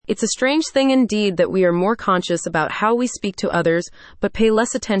It's a strange thing indeed that we are more conscious about how we speak to others, but pay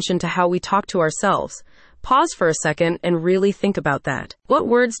less attention to how we talk to ourselves. Pause for a second and really think about that. What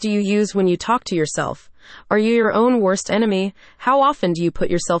words do you use when you talk to yourself? Are you your own worst enemy? How often do you put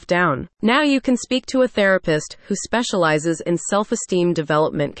yourself down? Now you can speak to a therapist who specializes in self-esteem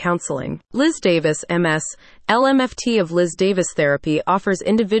development counseling. Liz Davis, MS, LMFT of Liz Davis Therapy offers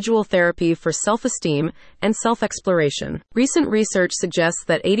individual therapy for self-esteem and self-exploration. Recent research suggests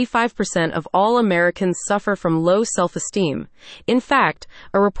that 85% of all Americans suffer from low self-esteem. In fact,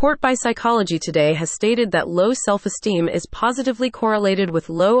 a report by Psychology Today has stated that low self-esteem is positively correlated with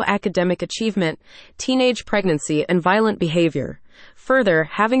low academic achievement, teenage pregnancy, and violent behavior. Further,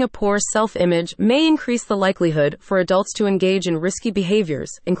 having a poor self-image may increase the likelihood for adults to engage in risky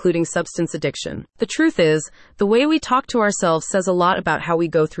behaviors, including substance addiction. The truth is, the way we talk to ourselves says a lot about how we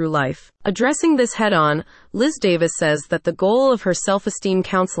go through life. Addressing this head-on, Liz Davis says that the goal of her self-esteem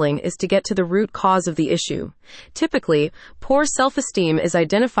counseling is to get to the root cause of the issue. Typically, poor self-esteem is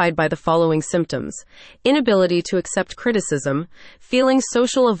identified by the following symptoms: inability to accept criticism, feeling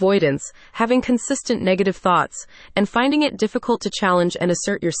social avoidance, having consistent negative thoughts, and finding it difficult to challenge and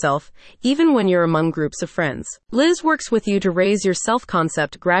assert yourself, even when you're among groups of friends. Liz works with you to raise your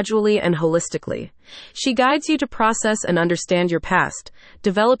self-concept gradually and holistically. She guides you to process and understand your past,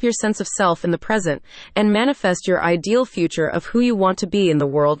 develop your sense of self in the present, and manifest your ideal future of who you want to be in the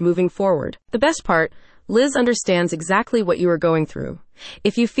world moving forward. The best part, Liz understands exactly what you are going through.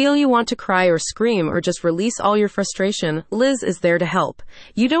 If you feel you want to cry or scream or just release all your frustration, Liz is there to help.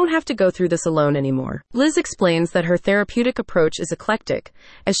 You don't have to go through this alone anymore. Liz explains that her therapeutic approach is eclectic,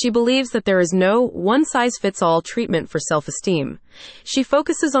 as she believes that there is no one-size-fits-all treatment for self-esteem. She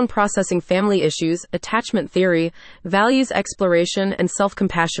focuses on processing family issues, attachment theory, values exploration, and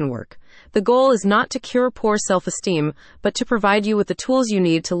self-compassion work. The goal is not to cure poor self-esteem, but to provide you with the tools you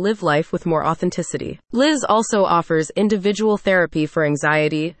need to live life with more authenticity. Liz also offers individual therapy for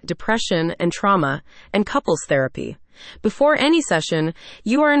anxiety, depression, and trauma, and couples therapy. Before any session,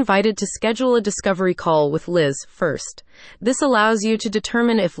 you are invited to schedule a discovery call with Liz first. This allows you to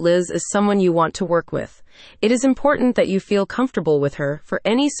determine if Liz is someone you want to work with. It is important that you feel comfortable with her for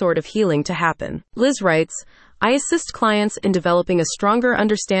any sort of healing to happen. Liz writes, "I assist clients in developing a stronger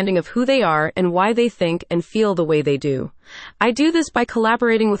understanding of who they are and why they think and feel the way they do. I do this by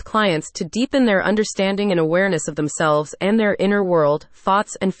collaborating with clients to deepen their understanding and awareness of themselves and their inner world,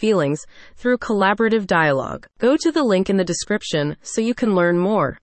 thoughts, and feelings through collaborative dialogue." Go to the link in the description so you can learn more.